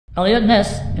Elliot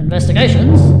Ness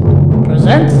Investigations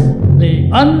presents the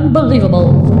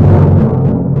unbelievable.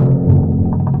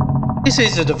 This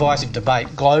is a divisive debate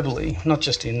globally, not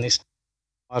just in this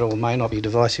night, or may not be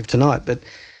divisive tonight.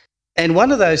 And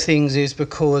one of those things is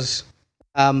because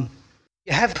you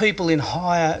have people in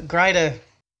greater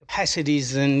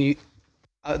capacities than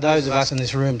those of us in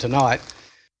this room tonight.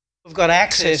 We've got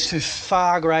access to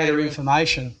far greater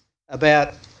information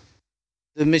about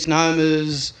the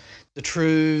misnomers, the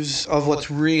truths of what's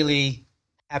really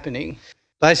happening.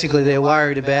 Basically, they're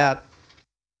worried about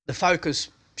the focus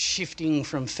shifting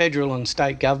from federal and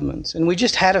state governments. And we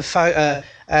just had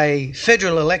a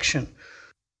federal election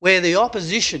where the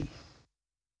opposition,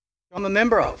 I'm a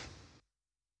member of,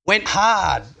 went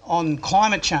hard on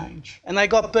climate change and they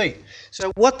got beat.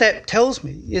 So what that tells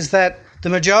me is that the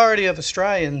majority of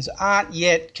Australians aren't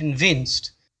yet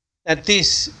convinced that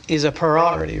this is a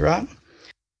priority, right?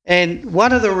 And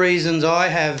one of the reasons I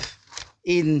have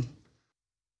in,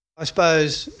 I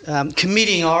suppose,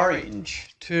 committing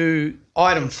Orange to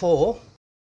item 4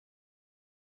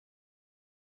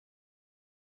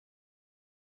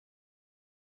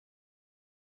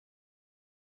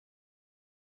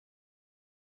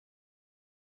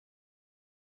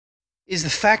 is the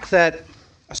fact that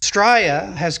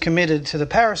Australia has committed to the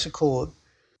Paris Accord.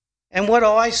 And what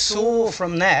I saw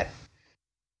from that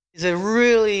is a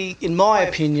really, in my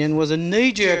opinion, was a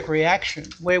knee-jerk reaction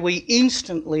where we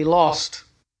instantly lost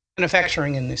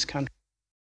manufacturing in this country.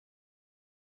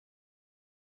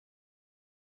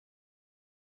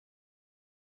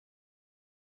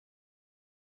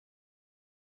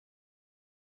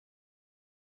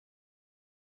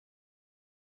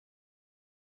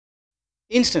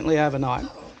 Instantly overnight.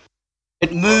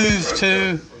 It moved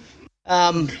to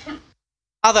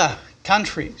other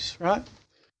countries, right?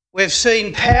 We've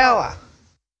seen power,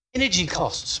 energy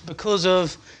costs because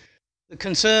of the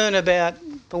concern about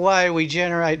the way we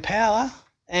generate power.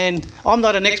 And I'm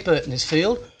not an expert in this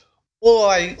field. All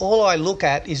I look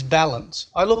at is balance.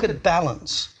 I look at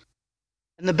balance.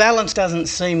 And the balance doesn't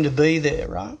seem to be there,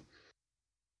 right?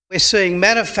 We're seeing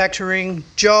manufacturing,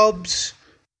 jobs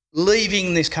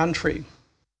leaving this country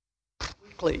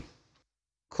quickly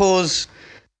because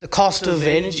the cost of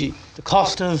energy, the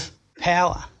cost of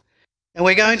power. And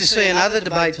we're going to see another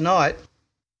debate tonight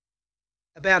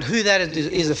about who that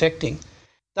is affecting.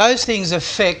 Those things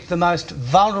affect the most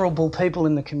vulnerable people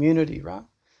in the community, right?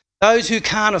 Those who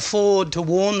can't afford to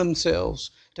warm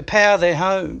themselves, to power their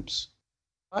homes,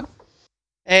 right?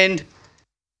 And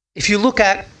if you look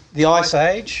at the Ice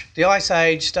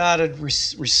Age started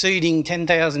receding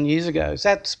 10,000 years ago. So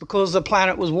that's because the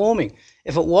planet was warming.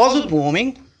 If it wasn't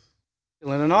warming,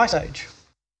 still in an Ice Age.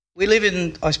 We live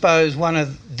in, I suppose, one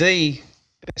of the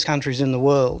best countries in the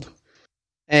world.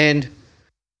 And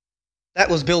that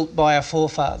was built by our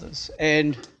forefathers.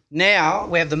 And now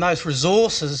we have the most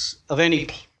resources of any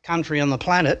country on the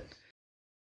planet.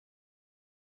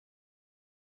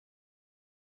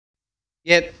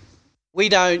 Yet we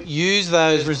don't use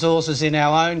those resources in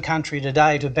our own country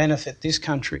today to benefit this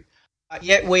country. But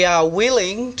yet we are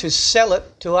willing to sell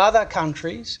it to other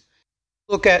countries.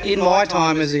 Look at, in my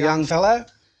time as a young fellow,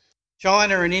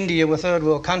 China and India were third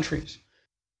world countries.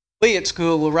 We at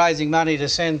school were raising money to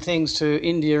send things to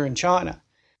India and China.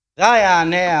 They are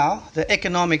now the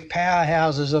economic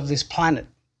powerhouses of this planet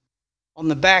on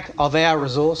the back of our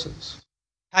resources,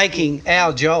 taking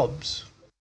our jobs.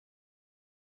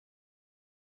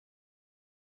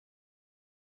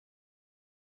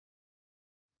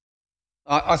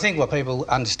 I think what people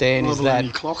understand is that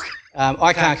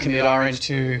I can't commit Orange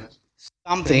to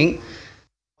something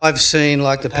I've seen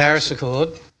like the Paris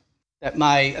Accord that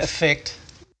may affect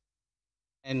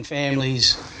and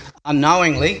families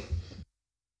unknowingly.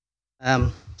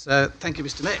 So thank you,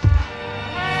 Mr. Mayor.